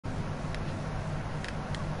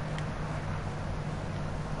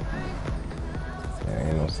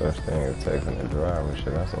such thing as texting and driving.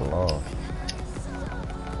 Shit, that's a law.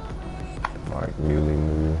 Like, muley.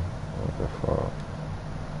 What the fuck?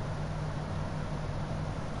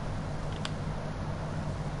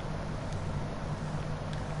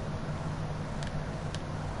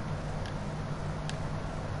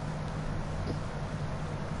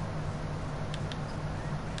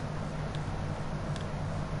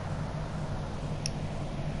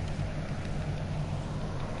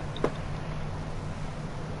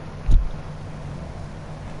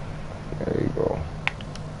 There you go.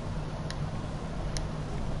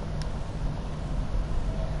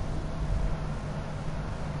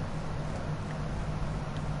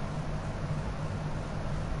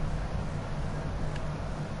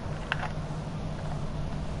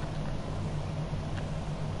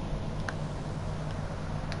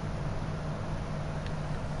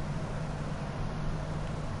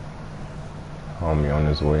 Homie on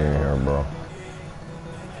his way in here, bro.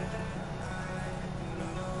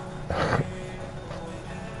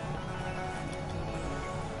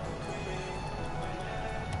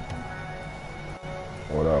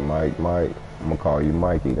 What up, Mike? Mike, I'm gonna call you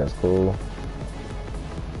Mikey. That's cool.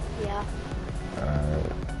 Yeah.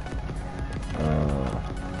 Alright.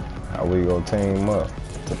 How we gonna team up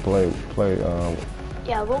to play?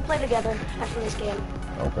 Yeah, we'll play together after this game.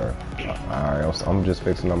 Okay. Alright, I'm just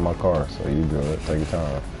fixing up my car, so you good. Take your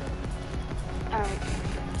time. Alright.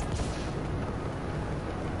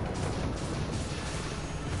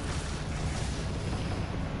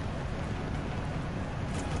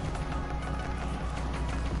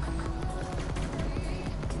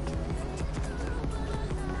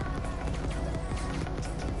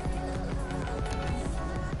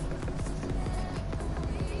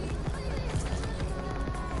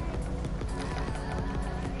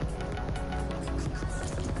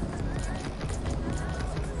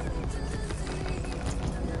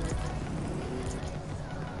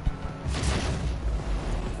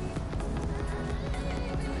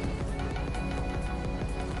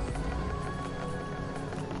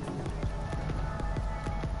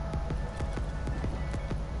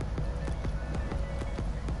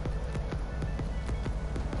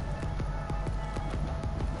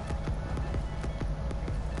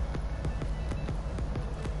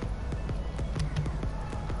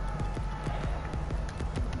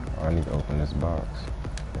 I need to open this box.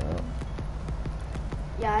 Yeah.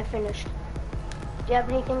 Yeah, I finished. Do you have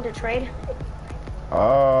anything to trade?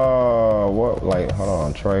 What? Like, hold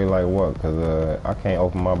on. Trade like what? Cause I can't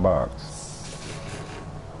open my box.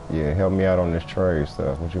 Yeah, help me out on this trade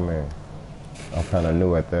stuff. What you mean? I'm kind of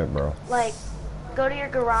new at that, bro. Like, go to your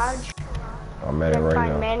garage I'm at it and right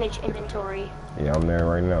find now. manage inventory. Yeah, I'm there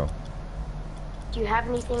right now. Do you have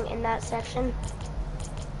anything in that section?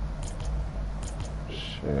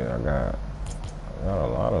 Shit, I got a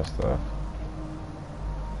lot of stuff.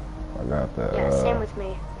 I got the. Yeah, same with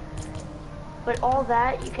me. But all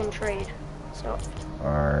that you can trade. So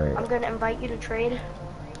Alright. I'm gonna invite you to trade.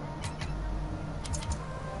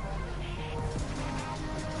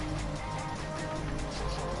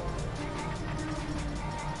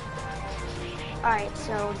 Alright,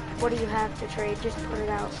 so what do you have to trade? Just put it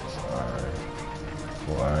out. Alright.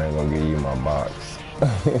 Well, I ain't gonna give you my box.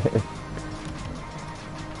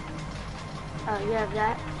 You have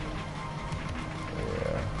that?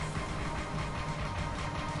 Yeah.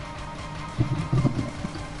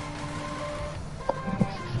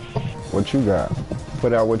 What you got?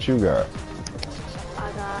 Put out what you got.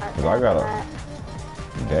 I got. 'Cause I got that.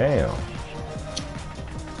 Damn.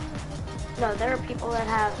 No, there are people that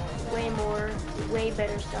have way more, way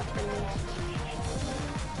better stuff than me.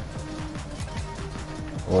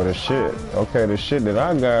 Well, the shit. Okay, the shit that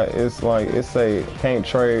I got is like it say can't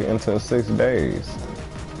trade until 6 days.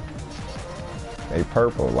 They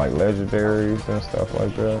purple, like legendaries and stuff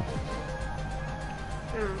like that.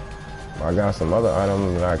 I got some other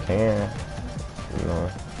items that I can. You know,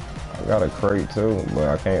 I got a crate too, but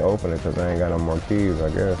I can't open it because I ain't got no more keys, I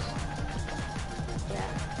guess. Yeah.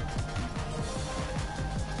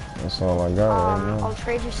 That's all I got right now. I'll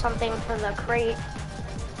trade you something for the crate.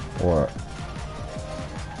 What?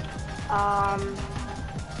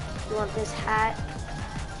 You want this hat?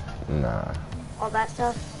 Nah. All that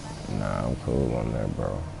stuff? Nah, I'm cool on that,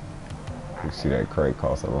 bro. You see that crate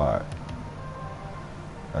costs a lot.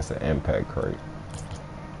 That's an impact crate.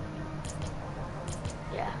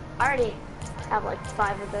 Yeah. I already have like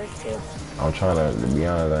 5 of those too. I'm trying to be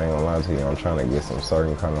honest, I ain't gonna lie to you, I'm trying to get some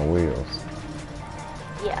certain kind of wheels.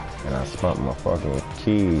 Yeah. And I spent my fucking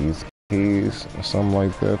keys or something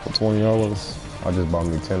like that for $20. I just bought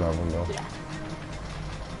me 10 of them though. Yeah.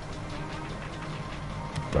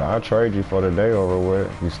 But I'll trade you for the day over with.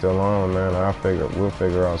 You still on, man. We'll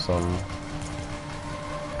figure out something.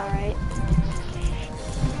 Alright.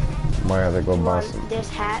 Might have to go You buy want some. this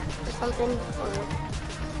hat or something? Or...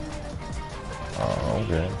 Oh,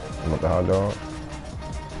 okay. You want the hot dog?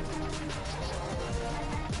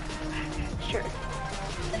 Sure.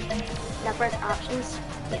 Now press options.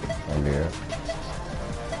 Oh, yeah.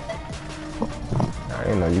 I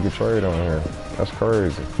didn't know you could trade on here. That's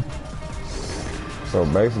crazy. So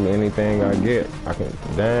basically anything I get, I can,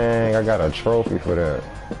 dang, I got a trophy for that.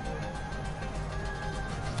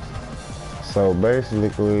 So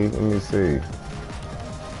basically, let me see.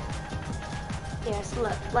 Yes,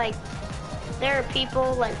 look, like, there are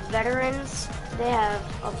people, like veterans, they have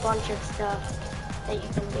a bunch of stuff that you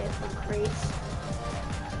can get from crates.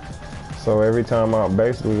 So every time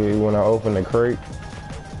basically when I open the crate,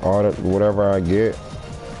 whatever I get,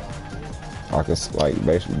 I can like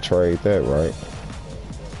basically trade that, right?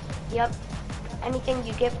 Yep. Anything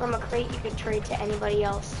you get from a crate, you can trade to anybody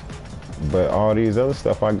else. But all these other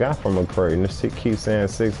stuff I got from a crate, and this keeps saying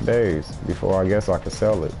 6 days before I guess I could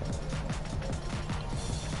sell it.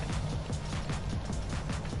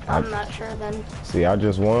 I'm not sure then. See, I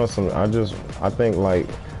just want some, I think like,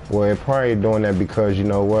 well, it probably doing that because you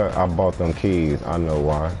know what? I bought them keys. I know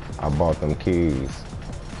why. I bought them keys.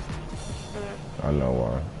 I know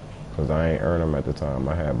why. Because I ain't earned them at the time.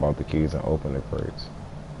 I had bought the keys and opened the crates.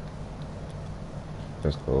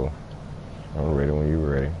 That's cool. I'm ready when you're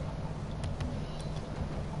ready.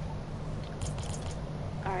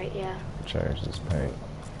 Alright, yeah. Change this paint.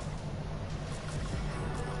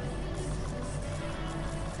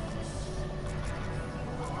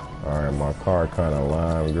 Alright, my car kind of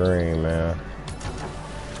lime green, man.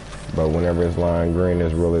 But whenever it's lime green,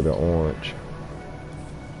 it's really the orange.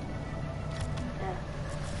 Yeah.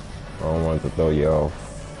 I don't want it to throw you off.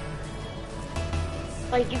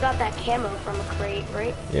 Like, you got that camo from a crate,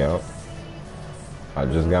 right? Yep. I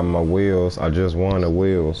just got my wheels. I just won the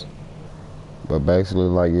wheels. But basically,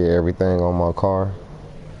 like, yeah, everything on my car,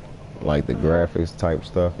 like the graphics type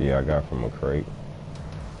stuff, yeah, I got from a crate.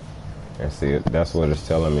 And see, that's what it's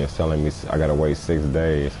telling me. It's telling me I gotta wait 6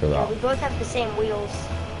 days. Yeah, we both have the same wheels.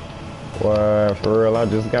 What? For real, I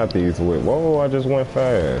just got these with. Whoa, I just went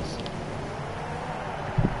fast.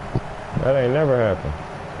 That ain't never happened.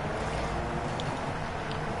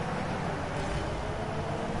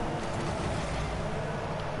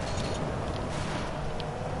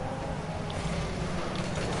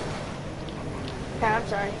 Yeah, I'm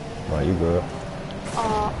sorry. Oh, you good?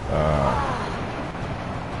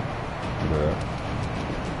 Good.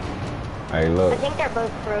 Hey, I look. think they're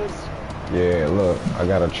both pros. Yeah, look. I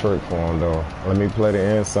got a trick for him, though. Let me play the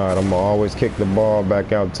inside. I'm gonna always kick the ball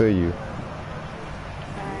back out to you.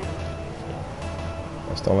 Alright.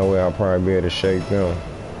 That's the only way I'll probably be able to shake them.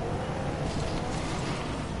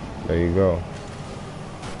 There you go.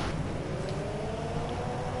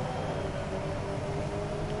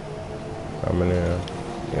 Coming in.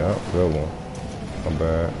 Yep, good one. Not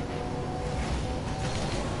bad.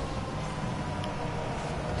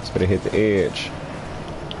 It's gonna hit the edge.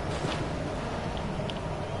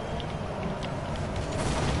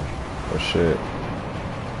 Oh shit.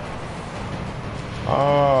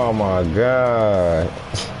 Oh my god.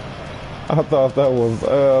 I thought that was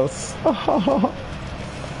us.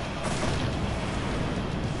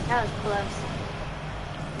 That was close.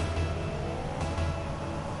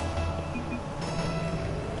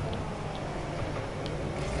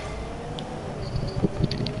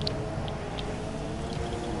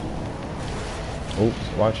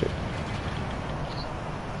 Oops, watch it.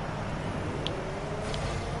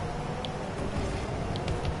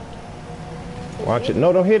 Watch it.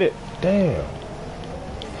 No, don't hit it. Damn.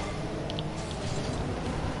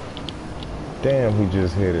 Damn, he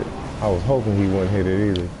just hit it. I was hoping he wouldn't hit it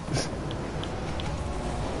either.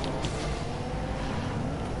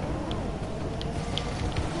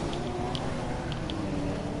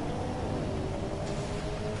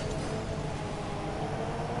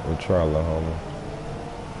 We'll try, little homie.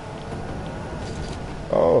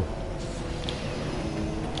 Oh.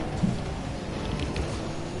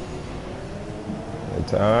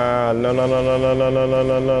 No, no, no, no, no, no, no, no,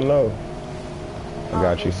 no, no, no. I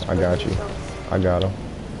got you. I got you. I got him.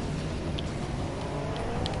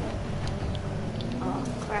 Oh,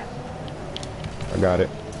 crap. I got it.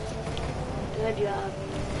 Good job.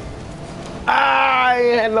 I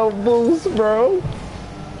ain't had no boost, bro.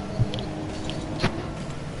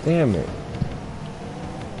 Damn it.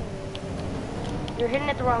 You're hitting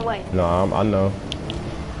it the wrong way. No, I know.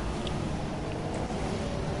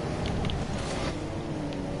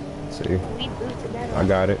 See, We boosted that I up.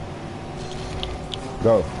 got it.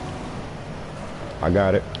 Go. I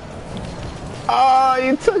got it. Oh,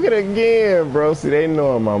 you took it again, bro. See, they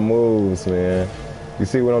knowing my moves, man. You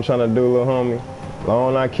see what I'm trying to do, little homie?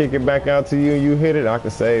 Long I kick it back out to you and you hit it, I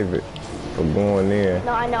can save it for going in.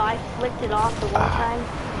 No, I know. I flicked it off the one time.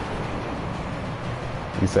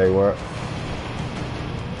 You say what?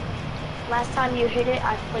 Last time you hit it,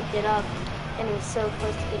 I flicked it up, and it was so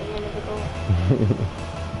close to getting into the goal.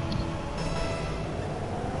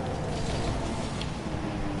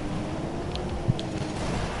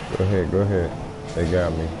 Go ahead, go ahead. They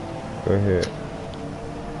got me. Go ahead.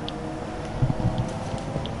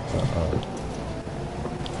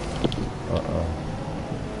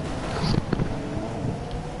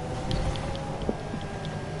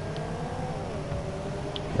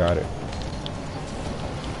 Got it.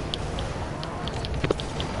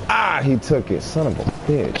 Ah, he took it. Son of a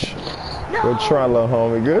bitch. No! Good try, little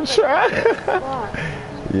homie. Good try. Fuck.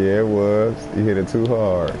 Yeah, it was. You hit it too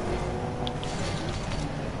hard.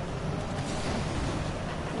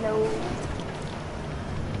 No.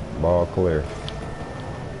 Ball clear.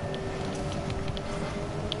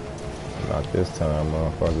 Not this time,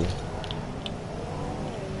 motherfucker.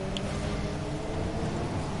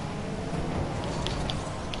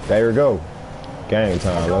 There we go. Game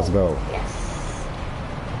time. Let's go. Yes.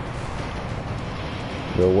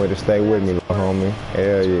 Good way to stay with me, little homie.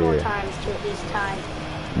 Hell Two more yeah. times to at least tie.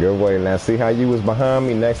 Good way. Now see how you was behind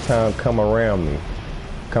me? Next time, come around me.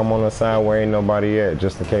 Come on the side where ain't nobody at,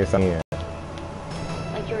 just in case I'm in.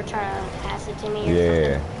 Like you were trying to pass it to me or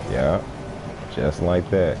Yeah, something. yeah. Just like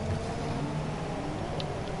that.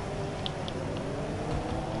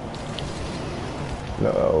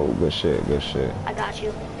 No, good shit, good shit. I got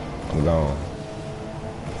you. I'm gone.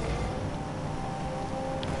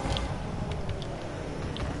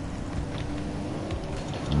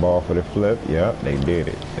 Ball for the flip. Yep, they did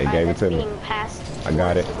it. They gave it to me. Being passed I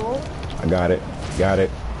got it. towards the goal. I got it. Got it.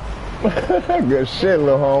 Good shit,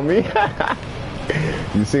 little homie.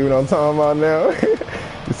 You see what I'm talking about now?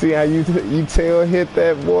 You see how you tail hit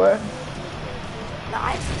that, boy? No,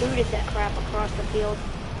 I booted that crap across the field.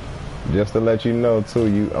 Just to let you know,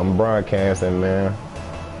 too, I'm broadcasting, man.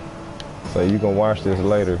 So you can watch this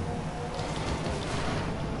later.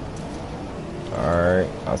 Alright,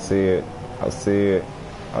 I see it. I see it.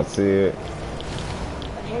 I see it.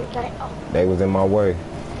 Got it. Oh, They was in my way.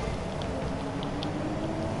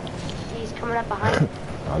 he's coming up behind.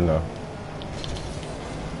 I know.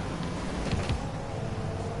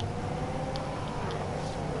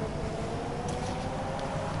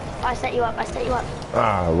 I set you up. I set you up.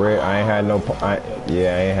 Ah, red. I ain't had no. I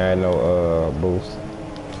ain't had no boost.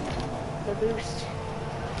 The boost.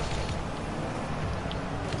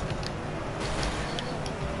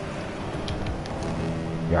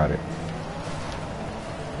 Got it.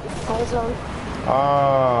 Goal zone.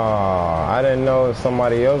 Ah, I didn't know if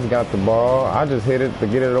somebody else got the ball. I just hit it to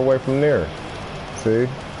get it away from there. See?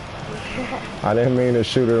 I didn't mean to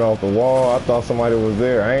shoot it off the wall. I thought somebody was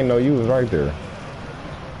there. I ain't know you was right there.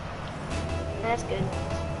 That's good.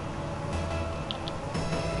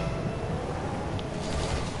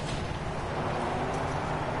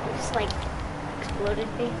 It just like exploded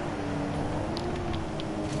me.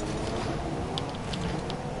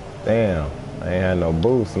 Damn, I ain't had no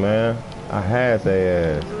boost, man. I had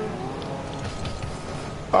their ass.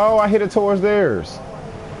 Oh, I hit it towards theirs.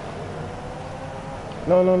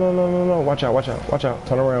 No, no, no, no, no, no. Watch out, watch out, watch out.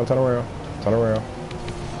 Turn around, turn around, turn around.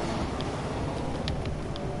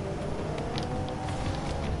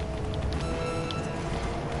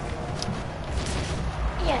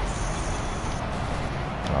 Yes.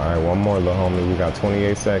 All right, one more, little homie. We got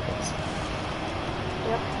 28 seconds.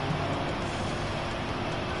 Yep.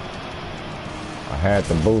 I had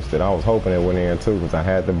to boost it. I was hoping it went in too because I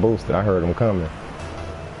had to boost it. I heard them coming.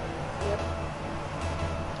 Yep.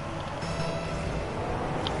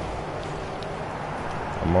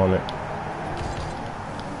 I'm on it.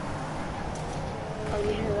 Oh, you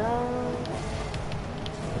hear that?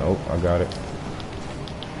 Nope, I got it.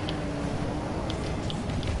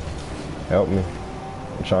 Help me.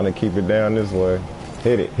 I'm trying to keep it down this way.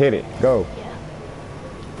 Hit it, go. Yeah.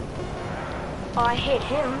 Oh, I hit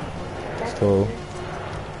him. That's cool.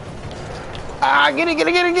 Ah, get it, get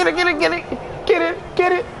it, get it, get it, get it, get it, get it,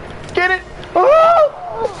 get it, get it.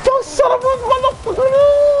 Oh, son of a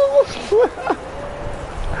motherfucker.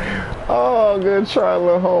 Oh, good try,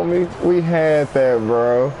 little homie. We had that,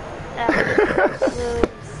 bro.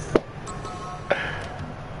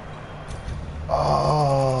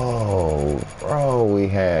 Oh, bro, we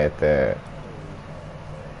had that.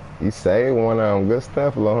 You saved one of them. Good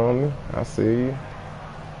stuff, little homie. I see you.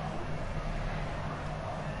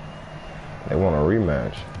 They want a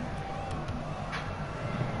rematch.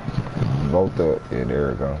 Both the yeah,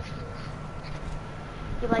 there we go.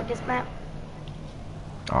 You like this map?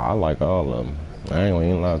 Oh, I like all of them. I ain't gonna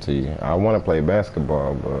even lie to you. I want to play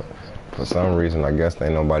basketball, but for some reason, I guess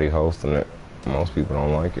ain't nobody hosting it. Most people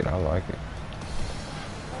don't like it. I like it.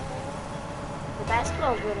 The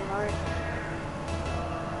basketball's really hard.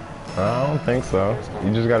 I don't think so.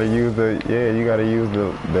 You just gotta use you gotta use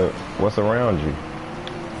the what's around you.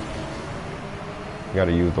 You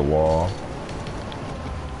gotta use the wall.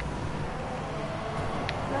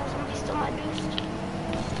 No, somebody stole my boost.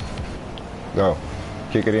 Go.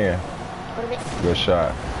 Kick it in. What is it? Good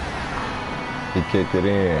shot. He kicked it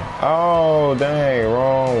in. Oh, dang,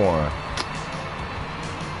 wrong one.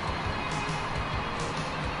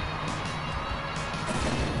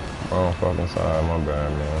 Wrong fucking side, my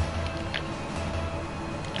bad, man.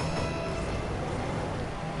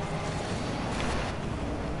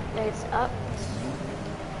 It's up.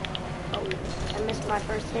 Oh, I missed my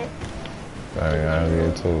first hit. Dang, I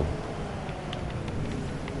did too.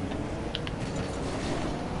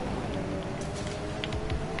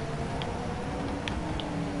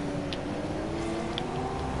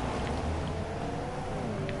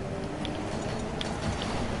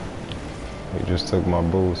 He just took my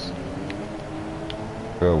boost.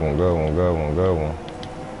 Good one, good one, good one, good one.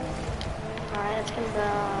 Alright, that's gonna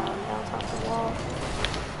bounce off the wall.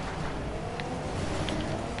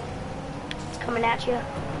 It's coming at you.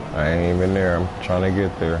 I ain't even there. I'm trying to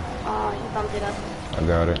get there. Oh, you bumped it up. I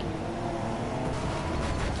got it.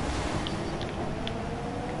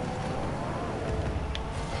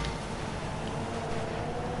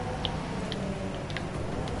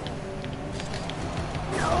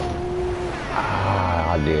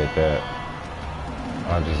 Ah, I did that.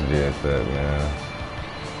 I just did that, man.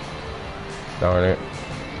 Darn it.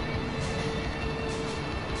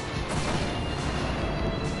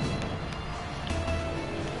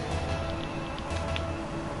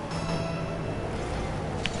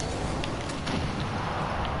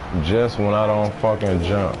 Just when I don't fucking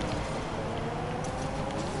jump.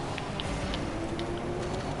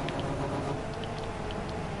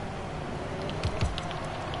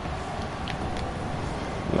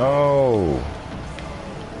 No.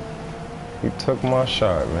 He took my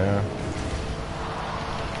shot, man.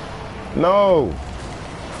 No.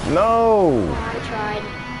 No. Oh, I tried.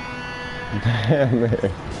 Damn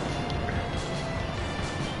it.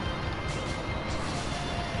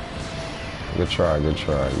 Good try, good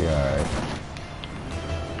try. Yeah, alright.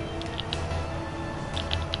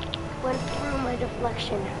 Went through my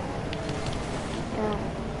deflection. No.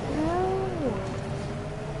 No.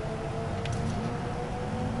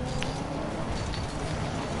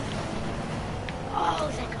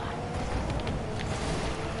 Oh, thank God.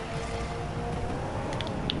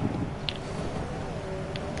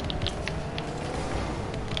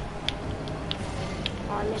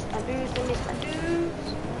 Oh, I missed my boost. I missed my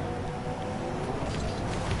boost.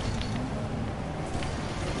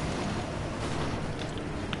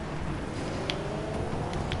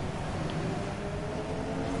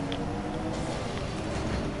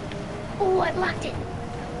 Oh, I blocked it.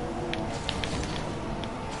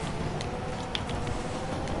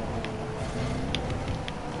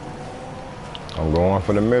 I'm going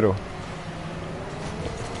for the middle.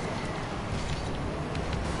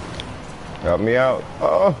 Help me out.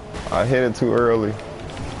 Oh, I hit it too early.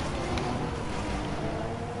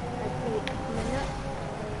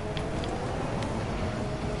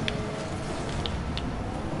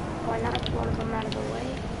 Why not one of them out of the way?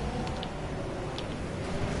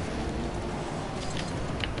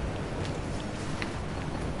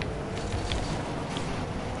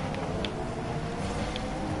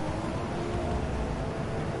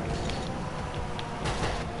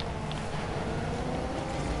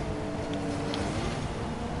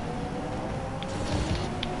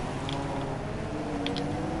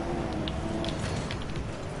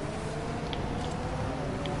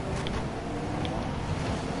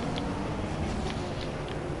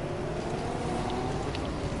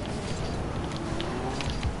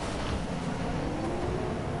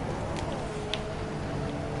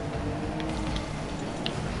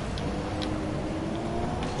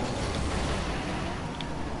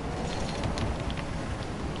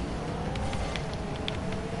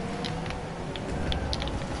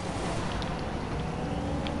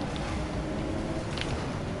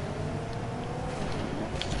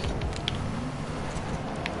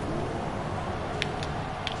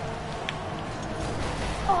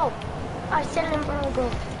 Oh, I said it in Virgo.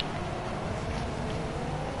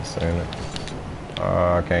 Saying it.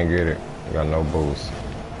 I can't get it. Got no boost.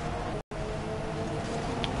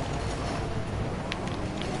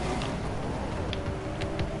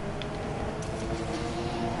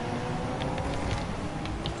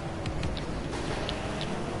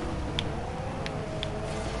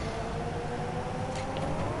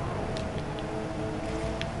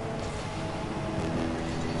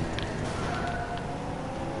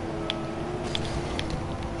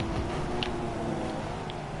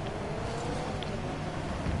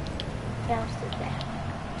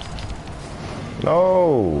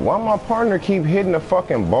 No, why my partner keep hitting the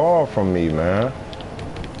fucking ball from me, man?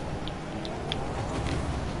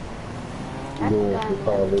 Doing some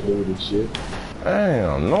Call of Duty shit.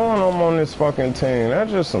 Damn, knowing I'm on this fucking team,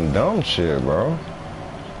 that's just some dumb shit, bro.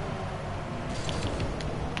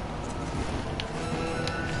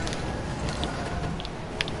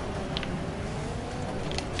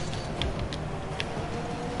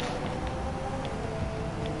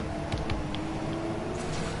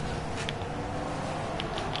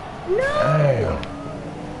 No! Damn.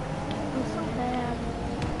 I'm so bad.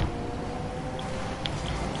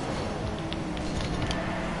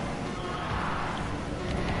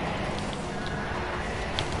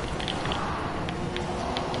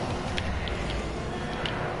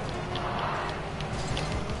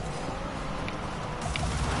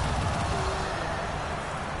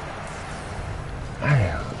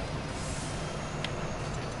 Damn.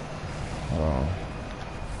 Well,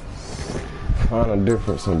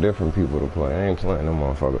 find some different people to play. I ain't playing them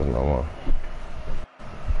motherfuckers no more.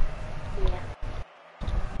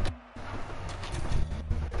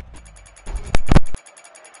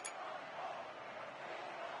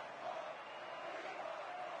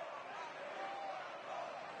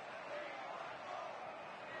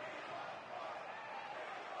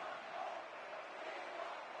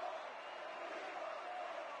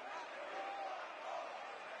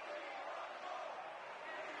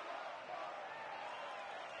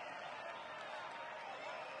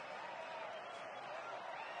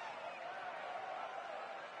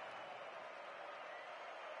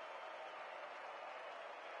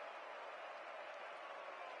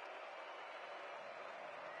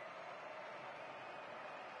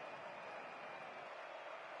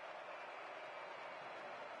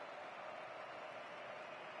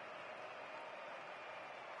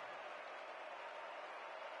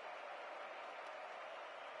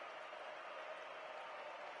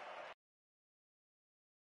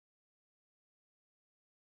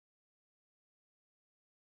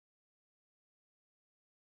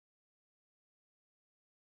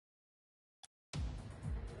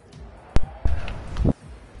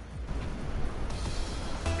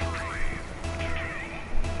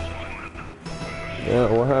 Yeah. Yeah,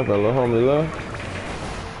 what happened? Little homie left?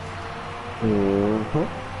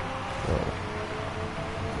 Mm-hmm.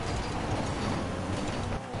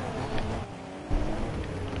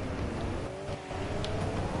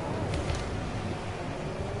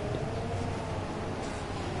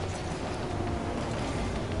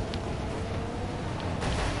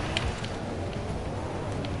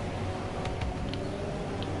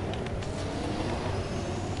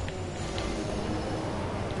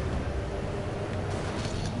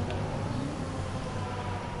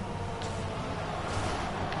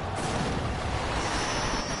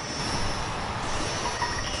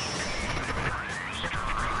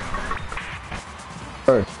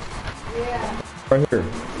 Hey, right here.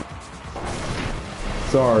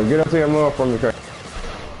 Sorry, get up to your mom from me, okay?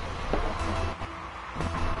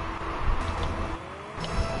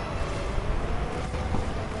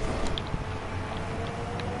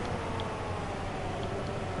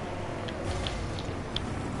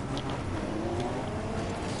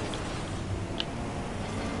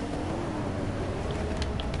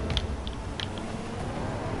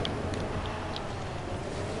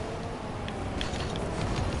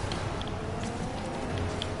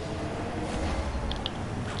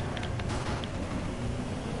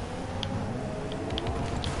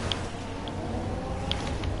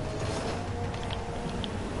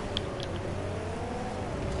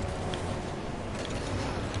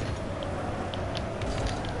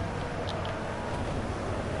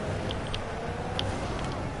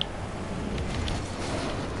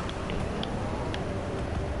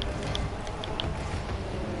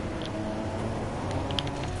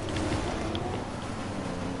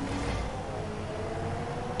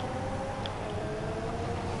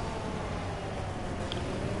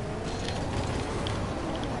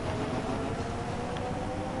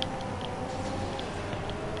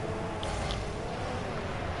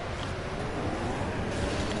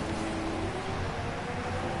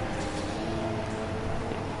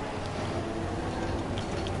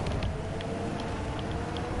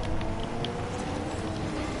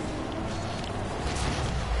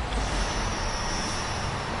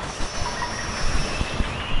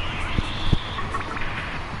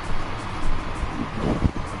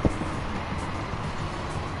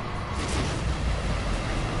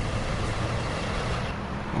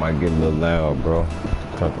 Might get a little loud, bro.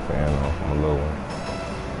 Cut the fan off. I'm a little one.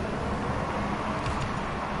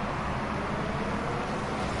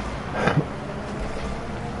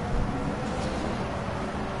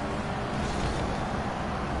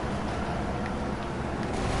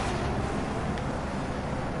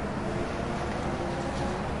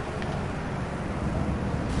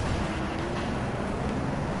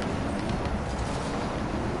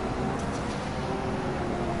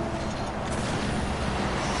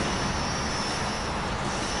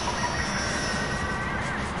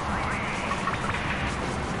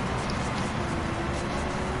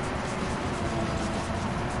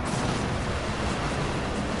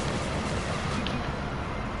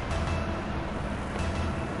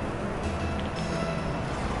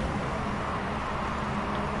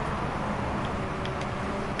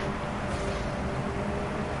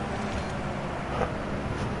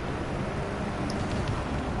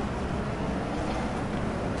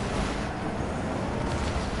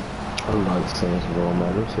 I'm about to say some roll,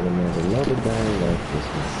 man. This shit made another dang like this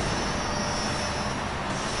one.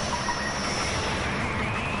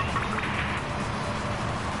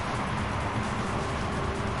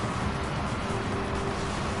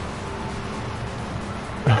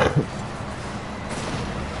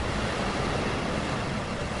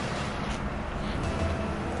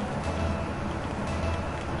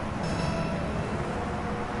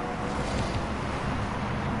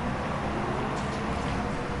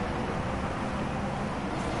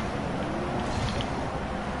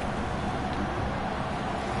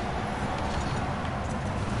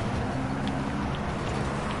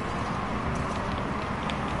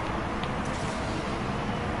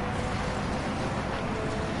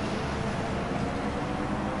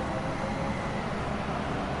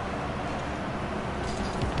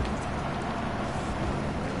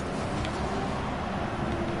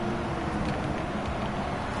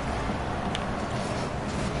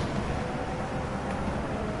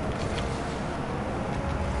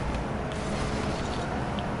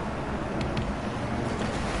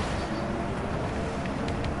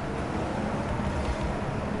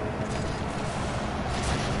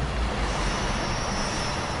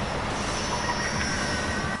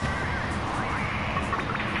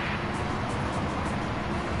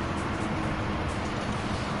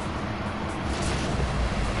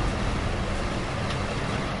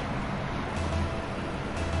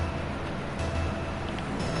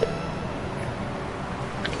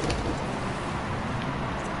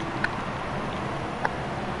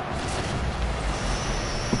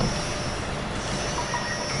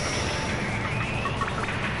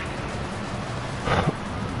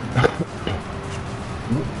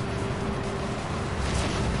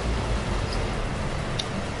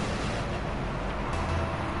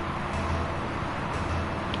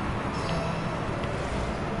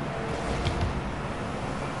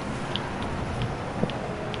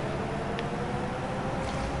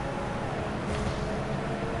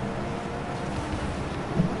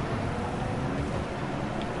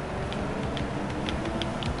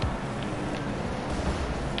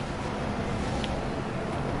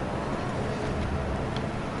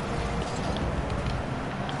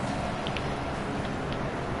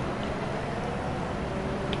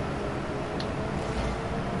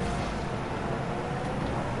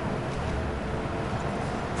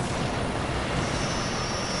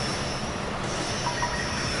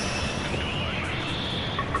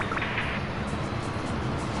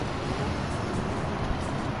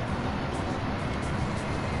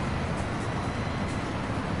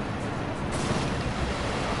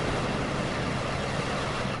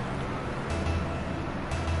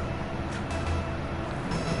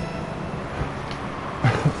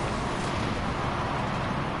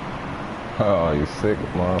 Oh, you sick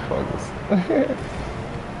motherfuckers.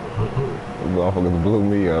 Motherfuckers blew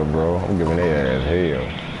me up, bro. I'm giving their ass hell.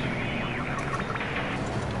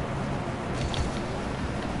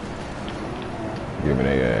 Giving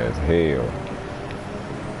their ass hell.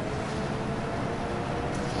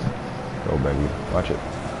 Go, baby. Watch it.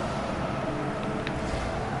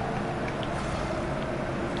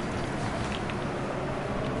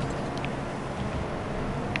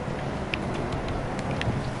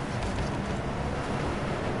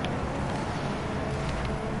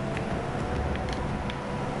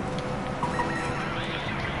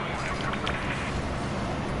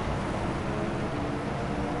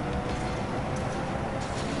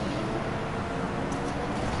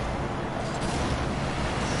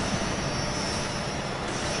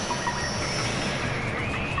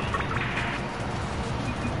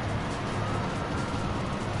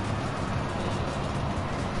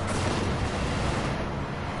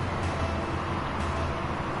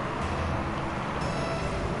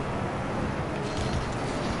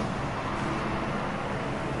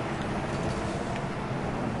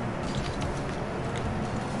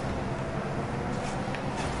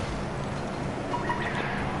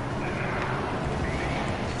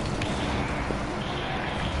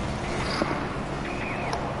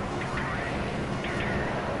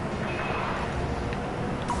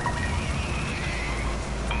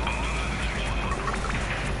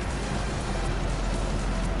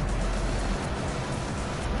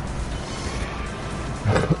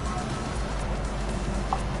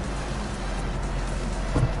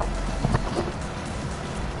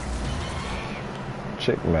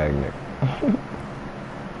 Chick magnet.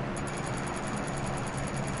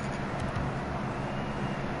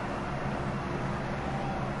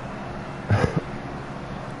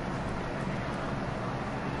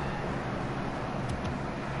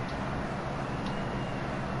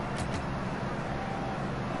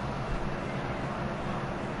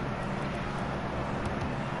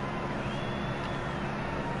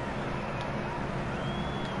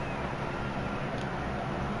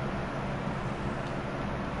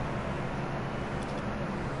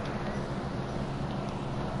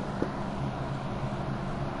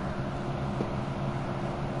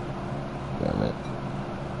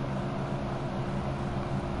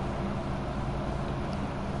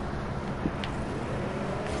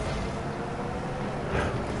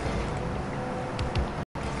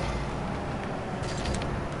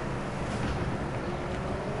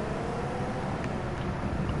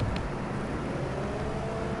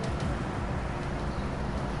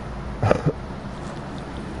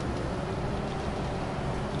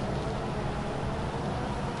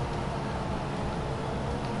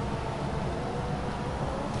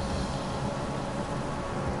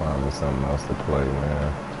 me something else to play,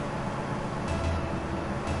 man.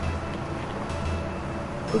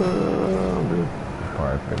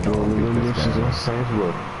 Probably finna go Doing beat the this missions game. on Saints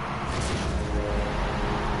Row.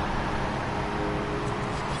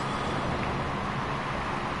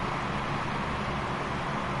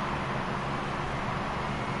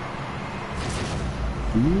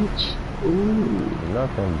 Bitch. Ooh.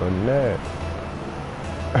 Nothing but net.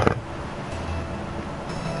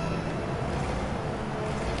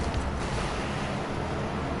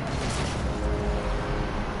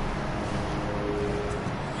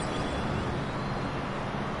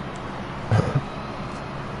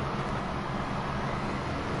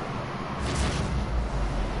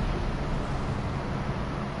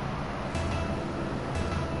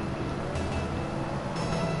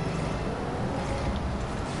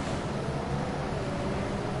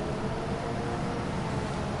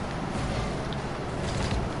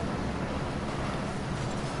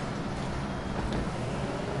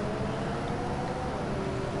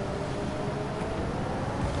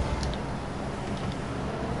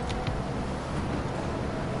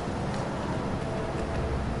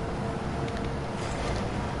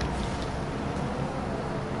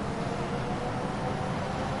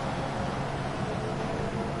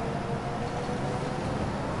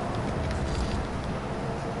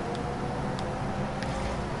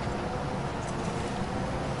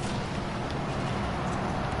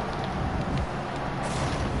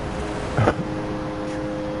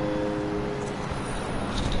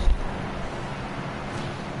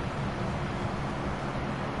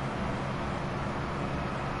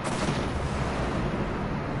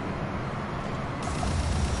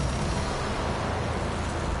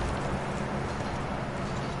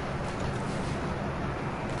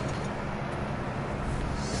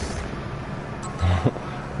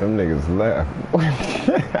 Them niggas left.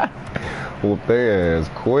 Whoop their ass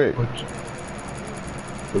quick. How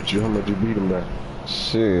much you beat him by?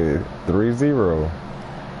 Shit, 3-0.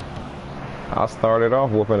 I started off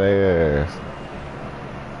whooping their ass.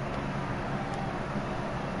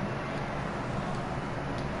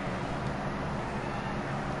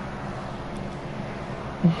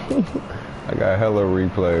 I got hella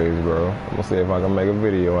replays, bro. I'm gonna see if I can make a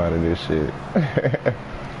video out of this shit.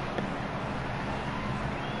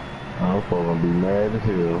 I'm gonna be mad as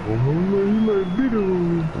hell. You might beat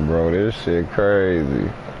him. Bro, this shit crazy.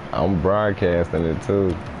 I'm broadcasting it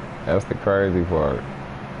too. That's the crazy part.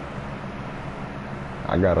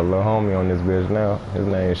 I got a little homie on this bitch now. His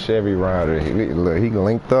name's Chevy Rider. Look, he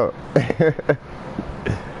linked up.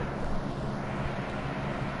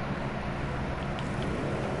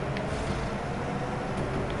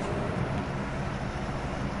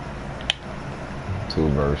 Two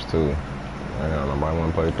verse two. I don't know, nobody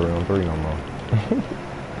want to play 3-on-3 no more.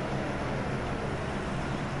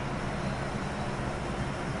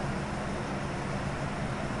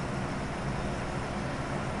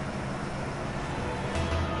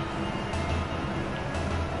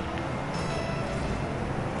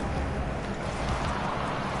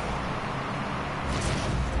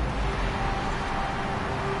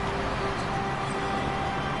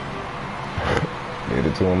 Hit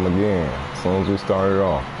it to him again. As soon as we started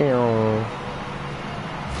off.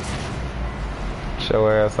 Show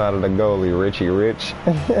ass out of the goalie, Richie Rich.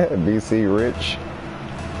 BC Rich.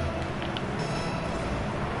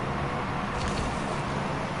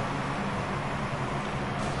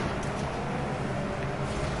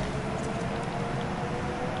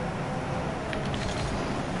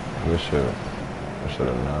 Good shit. I should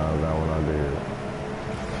have knocked that one I did.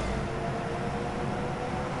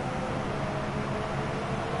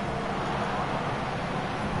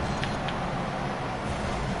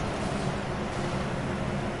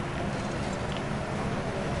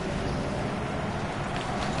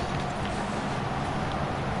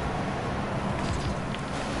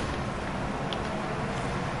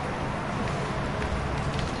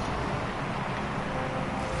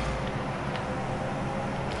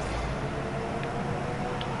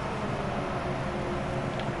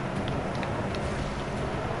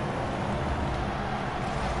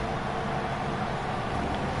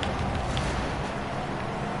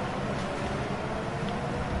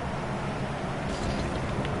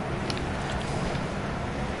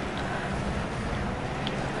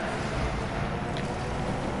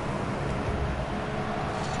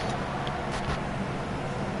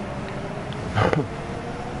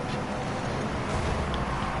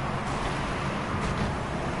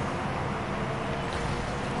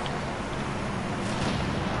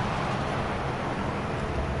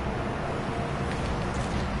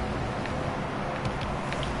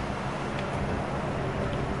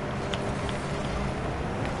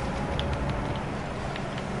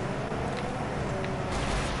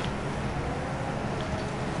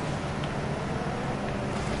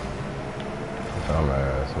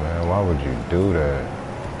 dumbass, man. Why would you do that?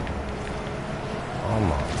 Oh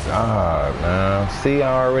my God, man. See,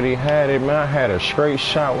 I already had it, man. I had a straight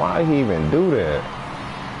shot. Why'd he even do that?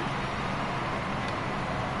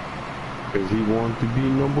 Because he wanted to be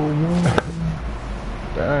number one.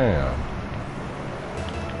 Damn.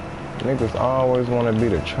 Niggas always want to be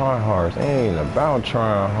the tryhards. It ain't about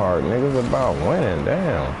trying hard. Niggas about winning.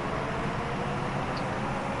 Damn.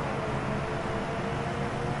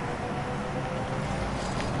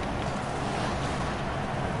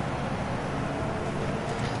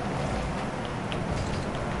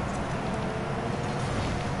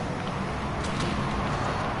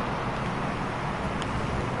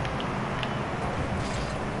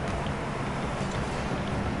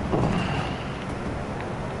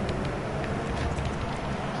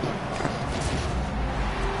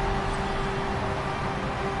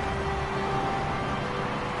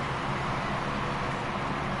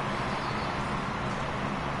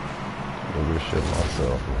 Do this shit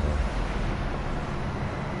myself, man.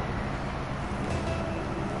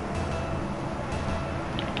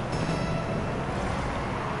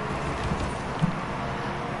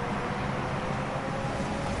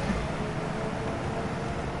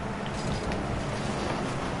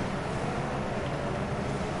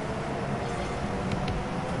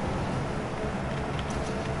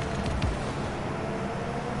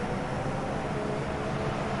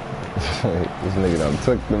 This nigga done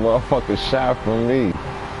took the motherfucking shot from me.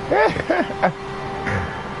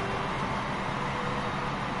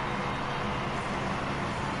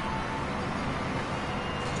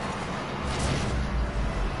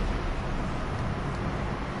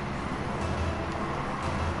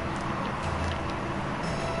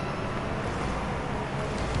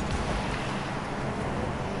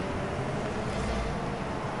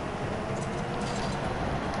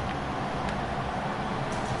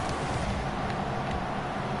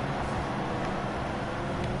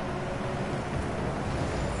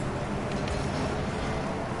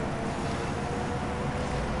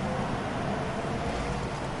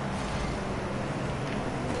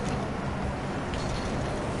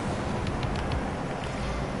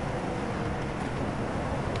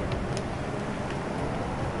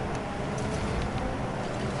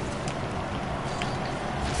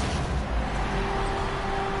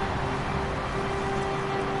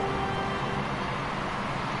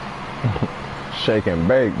 Shake and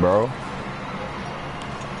bake, bro.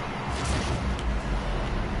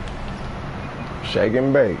 Shake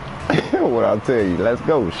and bake. What I'll tell you, let's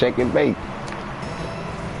go, shake and bake.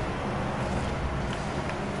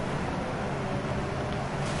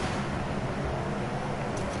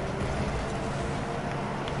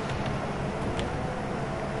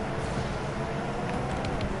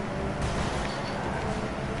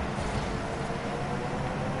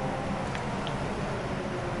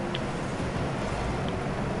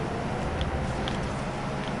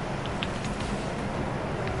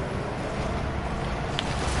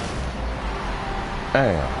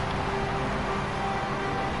 Damn.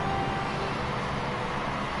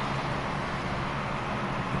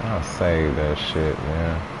 I'll save that shit,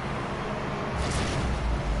 man.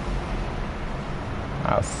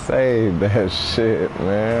 I'll save that shit,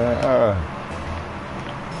 man.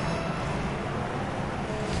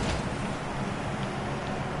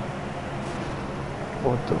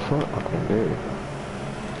 What the fuck? Okay.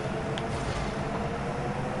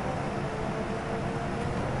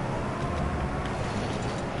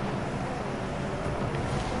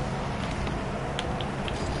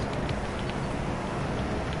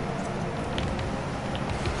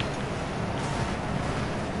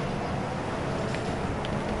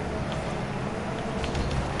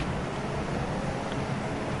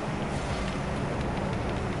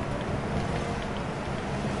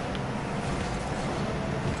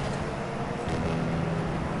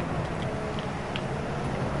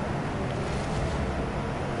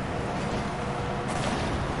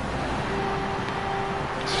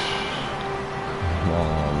 Come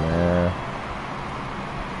on, man.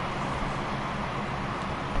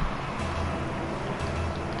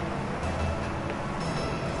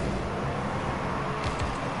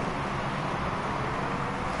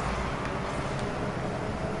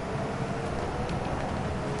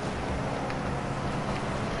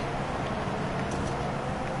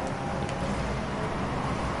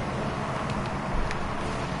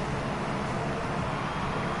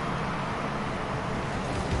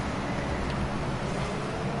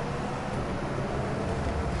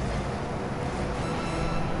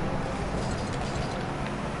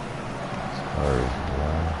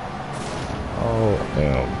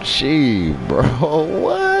 OMG, bro.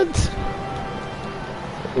 What?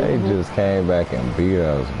 They just came back and beat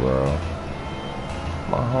us, bro.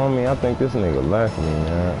 My homie, I think this nigga left me,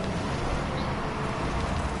 man.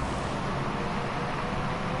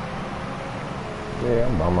 Yeah,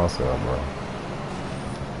 I'm by myself, bro.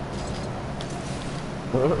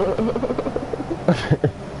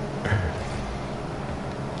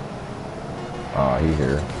 Oh, he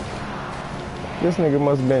here. This nigga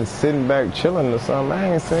must have been sitting back chilling or something.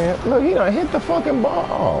 I ain't saying. Look, he done hit the fucking ball.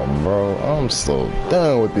 Oh, bro, I'm so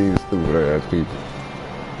done with these stupid ass people.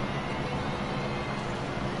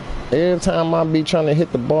 Every time I be trying to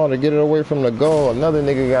hit the ball to get it away from the goal, another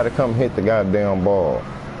nigga gotta come hit the goddamn ball.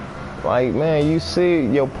 Like, man, you see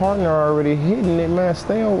your partner already hitting it, man.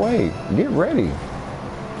 Stay away. Get ready.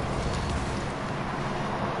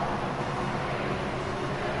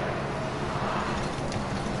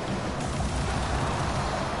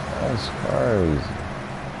 That's crazy.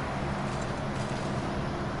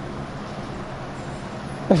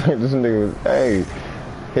 This nigga, hey,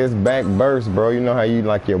 his back burst, bro. You know how you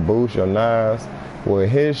like your boost, your knives? Well,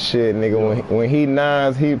 his shit, nigga, when he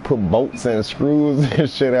knives, he put bolts and screws and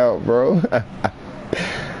shit out, bro.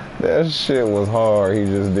 That shit was hard. He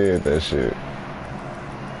just did that shit.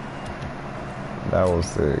 That was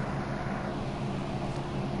sick.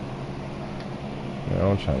 Man,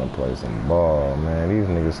 I'm trying to play some ball, man. These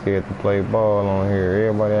niggas scared to play ball on here.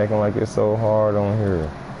 Everybody acting like it's so hard on here.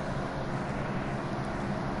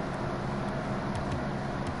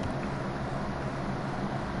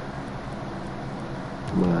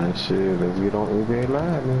 Man, shit, let's get on NBA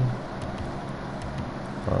Live, man.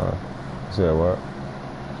 You said what?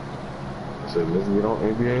 I said, let's get on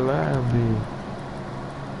NBA Live, dude.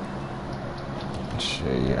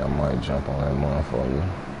 Shit, yeah, I might jump on that motherfucker.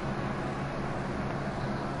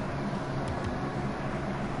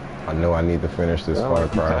 I know I need to finish this Far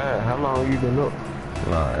Cry. How long you been up?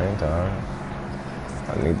 Nah, I ain't tired.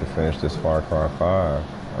 I need to finish this Far Cry 5.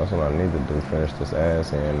 That's what I need to do, finish this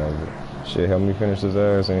ass end of it. Shit, help me finish this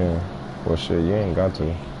ass end. Well, shit, you ain't got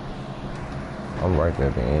to. I'm right there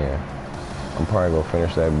at the end. I'm probably gonna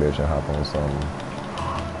finish that bitch and hop on something.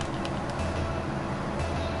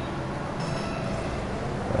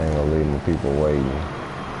 I ain't gonna leave my people waiting.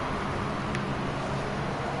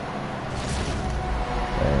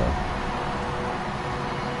 Damn.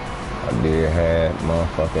 I did have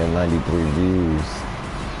motherfucking 93 views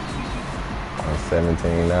on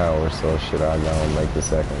 17 hours, so shit, I gonna make the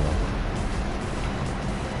second one.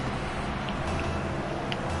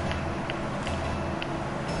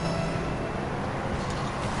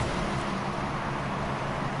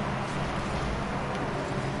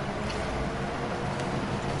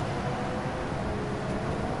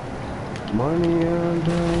 Money I'm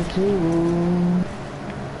down to.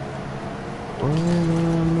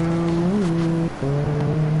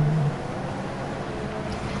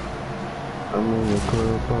 I'm in the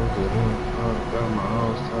club, posted up, got my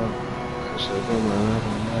house up. Shut up, man,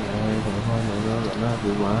 I ain't gonna find another. Not be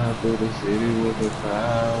lying through the city with the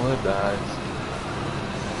paradise.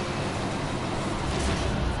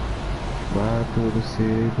 Ride through the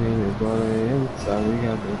city, peanut butter inside. We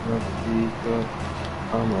got the fucking beat up.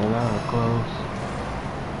 I'm a lot close.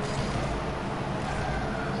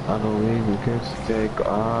 I don't even care to take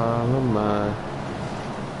all of mine.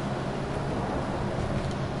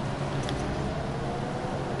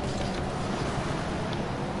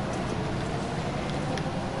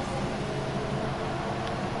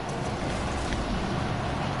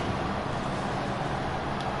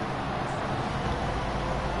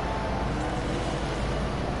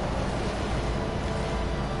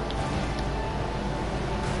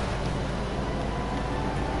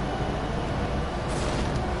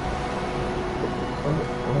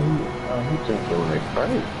 He jumped on that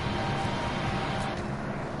crate.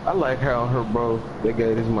 I like how her bro, they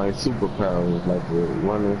gave this my superpowers, like the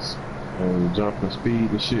running and jumping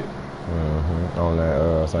speed and shit. On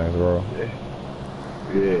that Saints Row.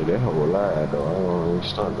 Yeah, that whole lie though. I don't really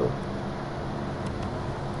stunt though.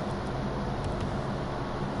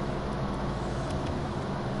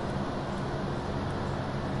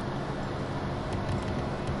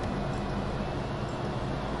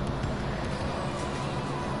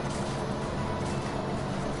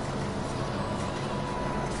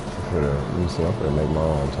 Let me see, I'm gonna make my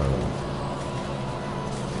own tournament.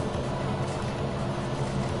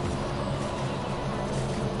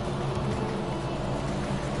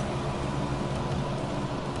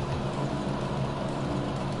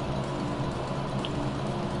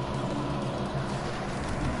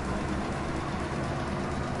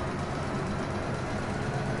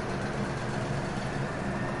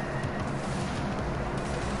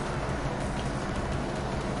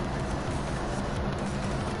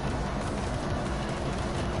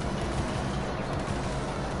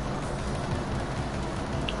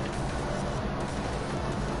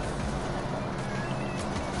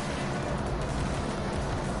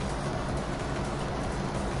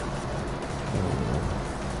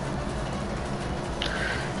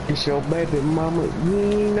 It's your baby mama, you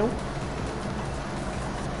ain't know.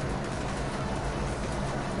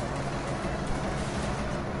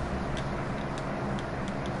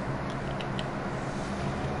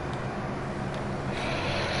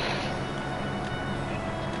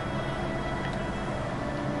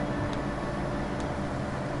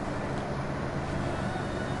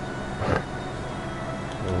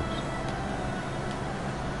 Oops.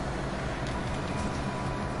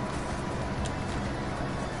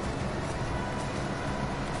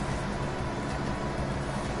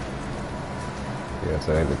 Yes,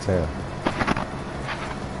 8 to 10.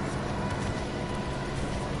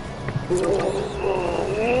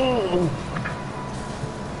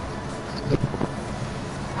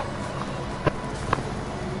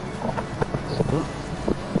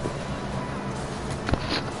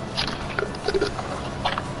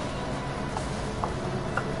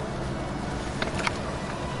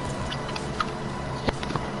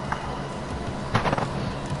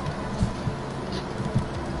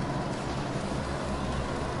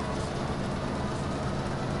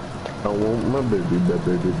 I want my baby,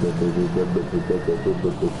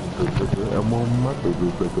 I want my baby,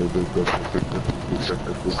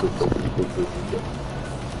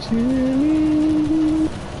 Jimmy,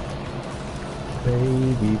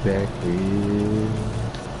 baby back here,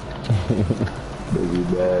 baby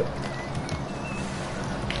back.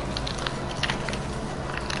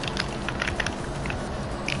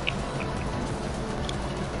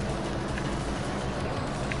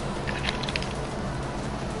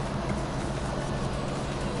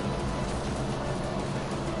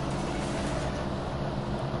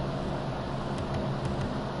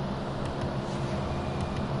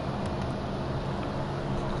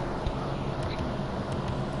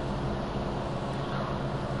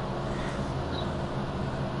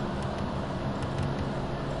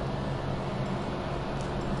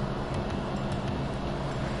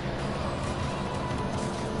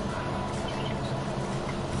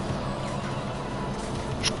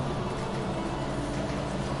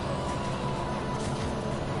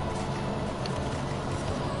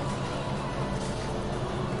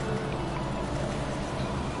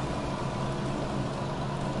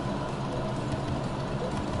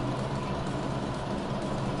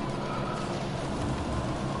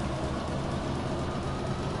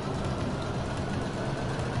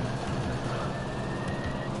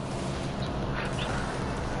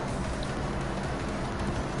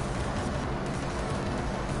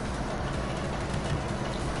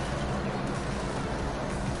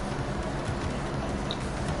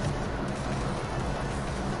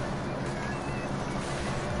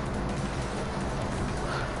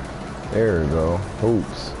 There we go.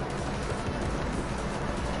 Hoops.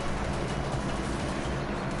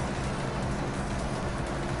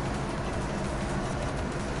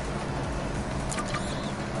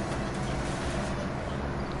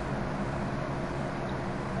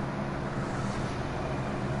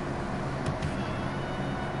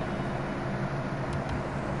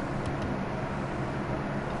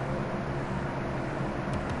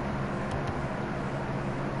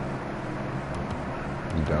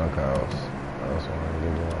 Dunk house. That's what I'm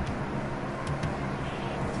gonna do.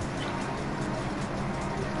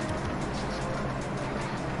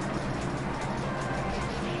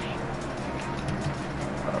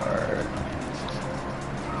 Alright.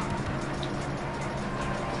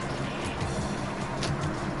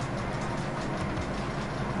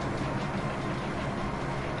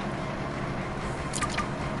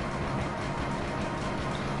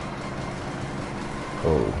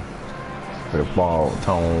 Oh. The ball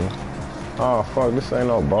tone. Oh fuck, this ain't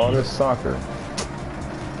no ball, this soccer.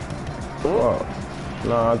 Fuck.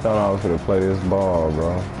 Nah, I thought I was gonna play this ball,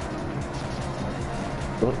 bro.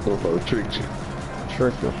 Tricked you.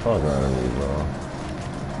 Trick the fuck out of me, bro.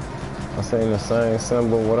 I seen the same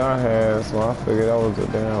symbol what I had, so I figured that was a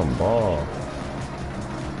damn ball.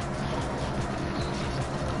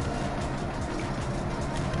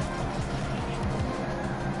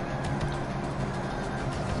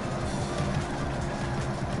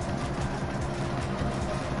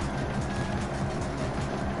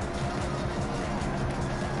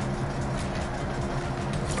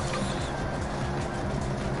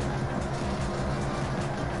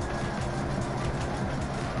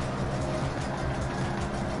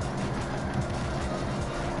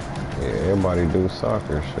 Yeah, everybody do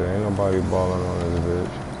soccer shit. Ain't nobody balling on this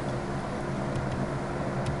bitch.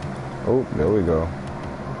 Oh, there we go.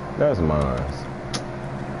 That's mine.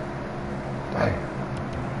 Dang.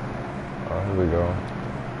 Oh, here we go.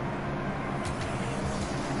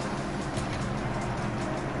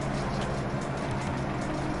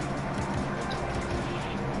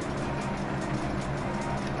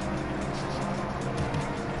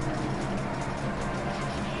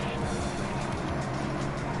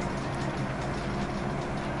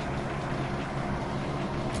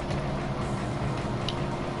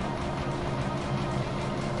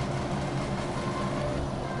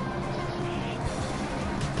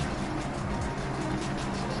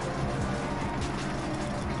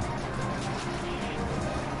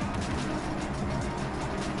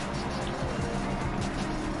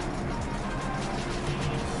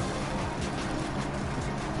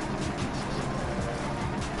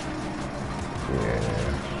 Yeah,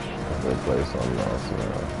 I'm gonna play something else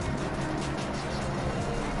now.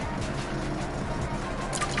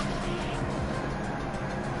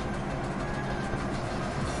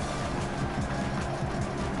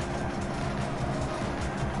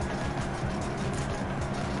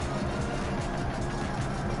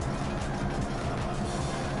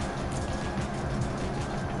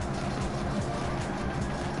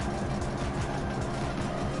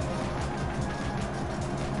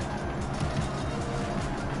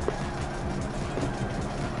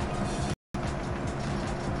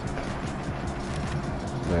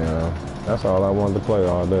 Yeah, that's all I wanted to play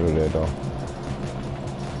all day today, though.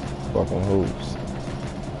 Fucking hoops.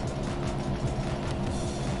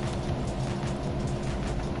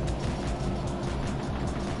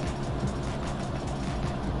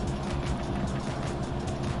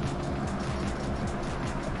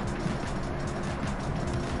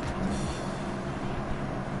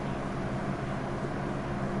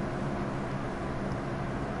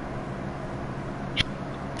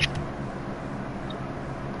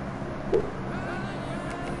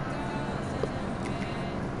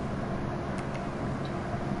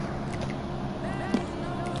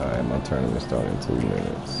 Alright, my tournament starts in 2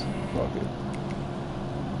 minutes. Fuck it.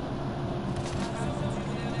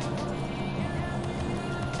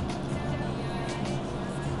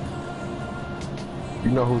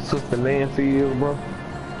 You know who Sister Nancy is, bro?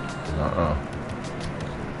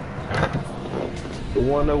 The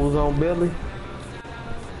one that was on Belly?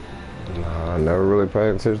 Nah, I never really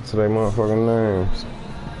paid attention to their motherfucking names.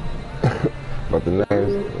 But the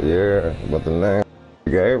names, yeah, but the names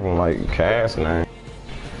gave them like cast names.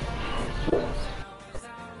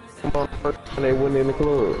 When they went in the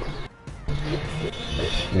club.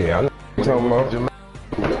 Yeah, I know what you're talking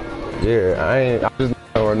about. Yeah, I just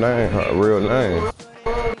know her name, her real name.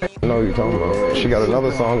 I know what you're talking about. She got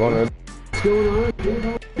another song on there.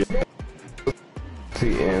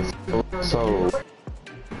 See, and so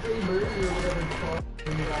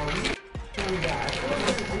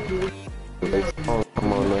they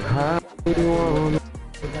come on the high you want it.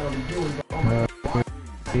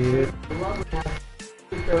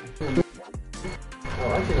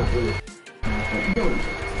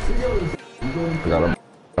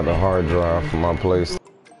 Got a hard drive for my place,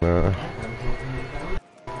 man.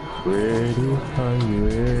 Ready, are you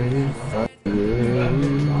ready? Are you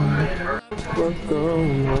ready? What's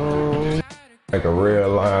going on? Like a real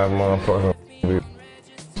live motherfucker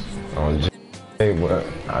on G, but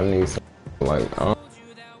I need some, like, I don't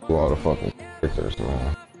do all the fucking characters,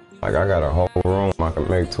 man. Like, I got a whole room I can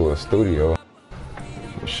make to a studio.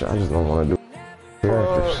 Shit, I just don't want to do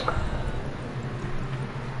characters.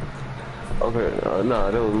 Okay, nah,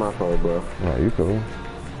 that was my fault, bro. No, you cool.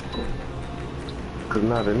 Cause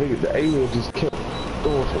now the nigga, the alien just kept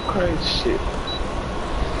doing some crazy shit.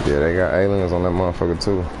 Yeah, they got aliens on that motherfucker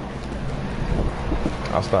too.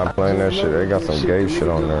 I stopped playing that shit. They got some gay shit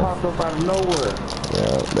on there. Popped up out of nowhere.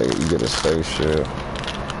 Yeah, you get a spaceship.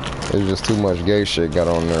 It's just too much gay shit got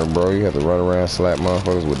on there, bro. You have to run around slap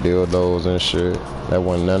motherfuckers with dildos and shit. That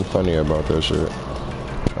wasn't nothing funny about that shit.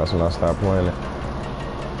 That's when I stopped playing it.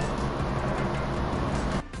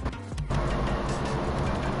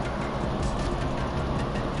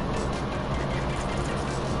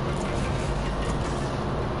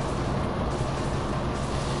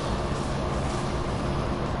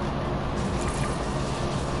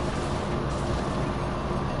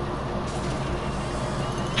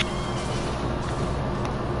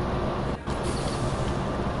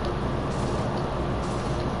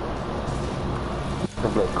 I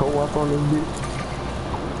play co-op on this bitch.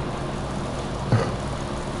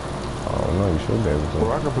 I don't know, you should be able to.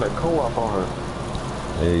 Bro, I can play co-op on her.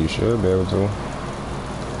 Yeah, you should be able to.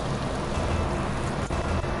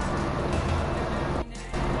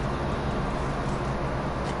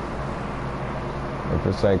 If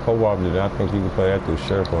it's ain't co-op, then I think you can play that through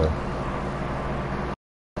SharePlay.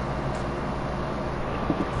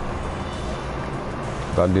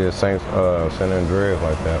 I did San Andreas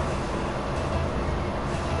like that.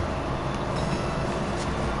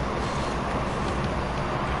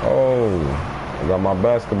 Oh, I got my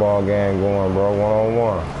basketball game going, bro,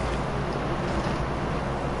 one-on-one.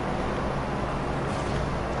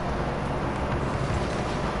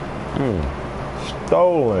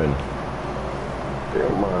 Stolen. They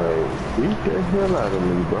might beat the hell out of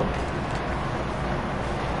me, bro.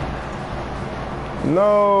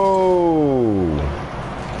 No.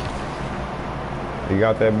 You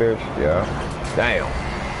got that bitch? Yeah. Damn.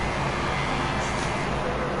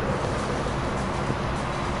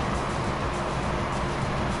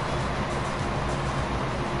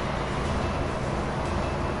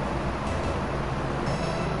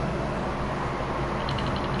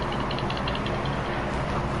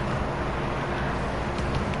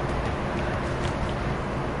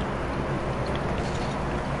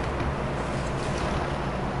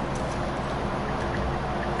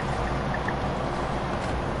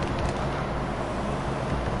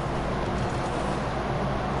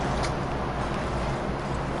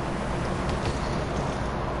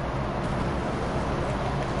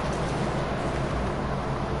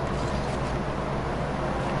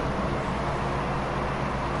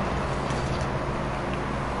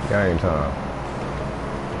 Game time.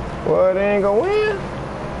 Well, they ain't gonna win.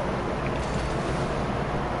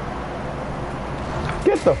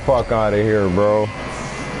 Get the fuck out of here, bro.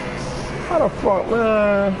 How the fuck,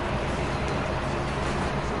 man?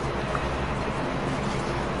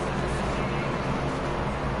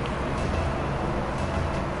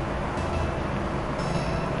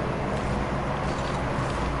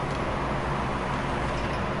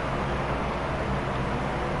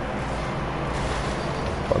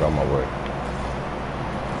 Fuck out my way.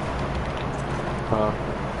 Huh?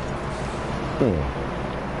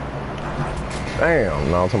 Damn,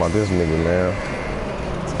 no, I'm talking about this nigga, man.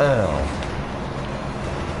 Damn.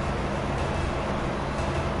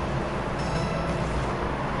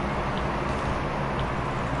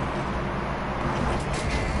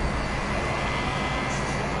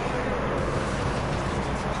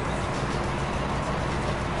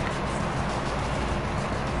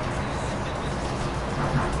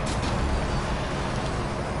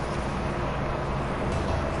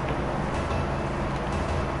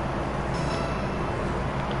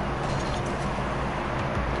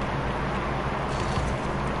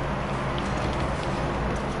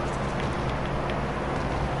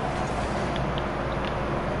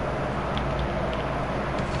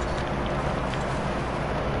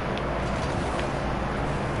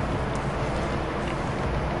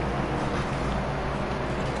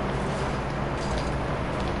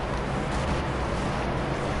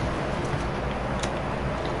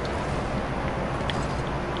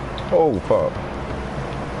 Oh, fuck.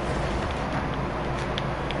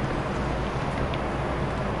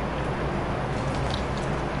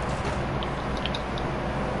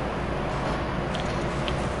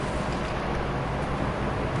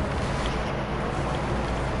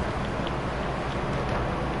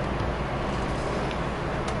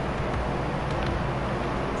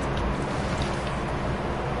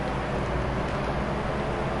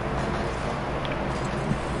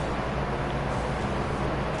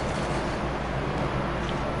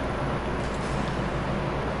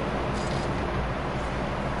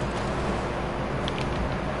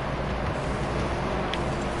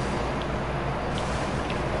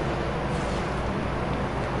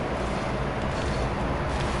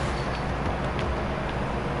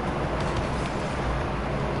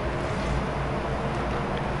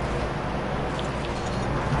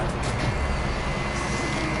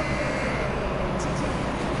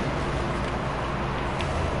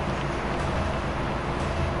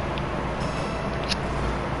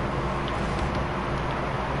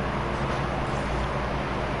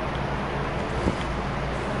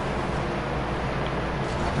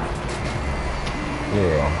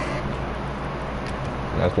 Yeah.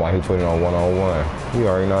 That's why he put it on one-on-one. He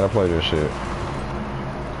already know how to play this shit.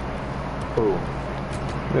 Who?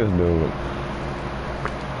 This dude.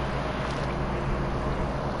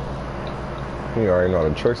 He already know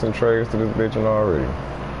the tricks and trades to this bitch and already.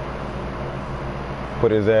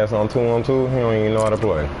 Put his ass on 2-on-2, he don't even know how to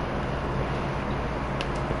play.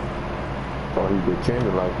 Or he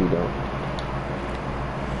pretended like he don't.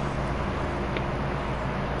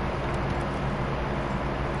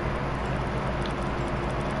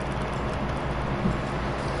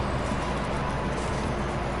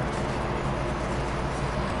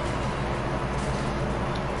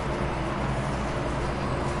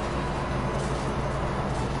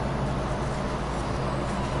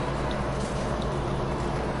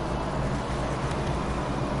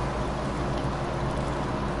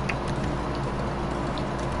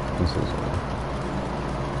 This is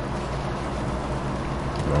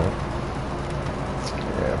no.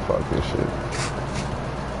 Yeah, fuck this shit.